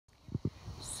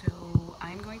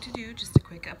going to do just a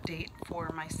quick update for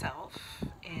myself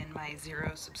and my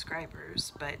 0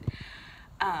 subscribers, but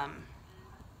I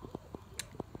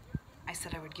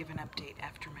said I would give an update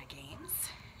after my games,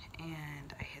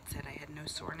 and I had said I had no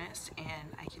soreness,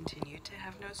 and I continue to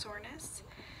have no soreness.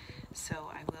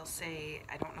 So I will say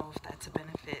I don't know if that's a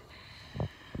benefit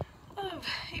of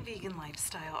a vegan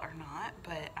lifestyle or not,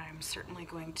 but I'm certainly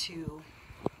going to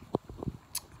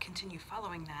continue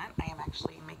following that. I am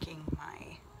actually making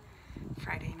my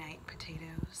Friday night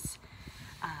potatoes,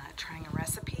 trying a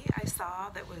recipe I saw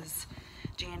that was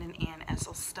Jan and Ann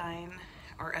Esselstein,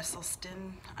 or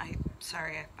Esselston.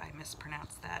 Sorry if I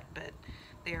mispronounced that, but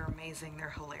they are amazing, they're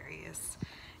hilarious,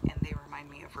 and they remind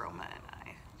me of Roma and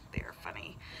I. They are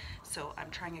funny. So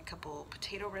I'm trying a couple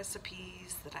potato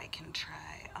recipes that I can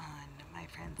try on my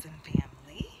friends and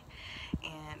family,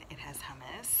 and it has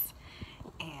hummus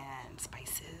and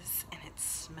spices, and it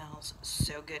smells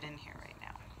so good in here right now.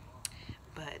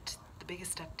 But the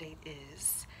biggest update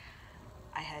is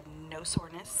I had no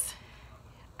soreness.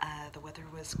 The weather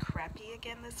was crappy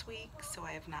again this week, so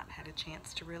I have not had a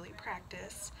chance to really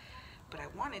practice, but I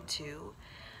wanted to.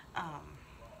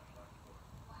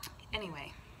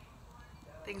 Anyway,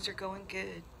 things are going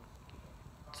good,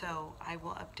 so I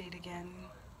will update again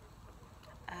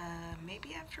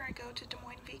maybe after I go to Des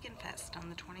Moines Vegan Fest on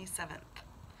the 27th.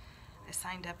 I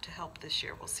signed up to help this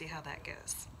year. We'll see how that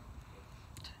goes.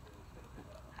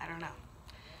 I don't know.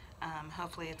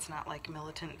 Hopefully it's not like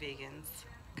militant vegans,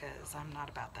 because I'm not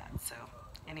about that. So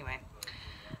anyway,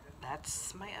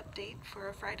 that's my update for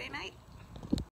a Friday night.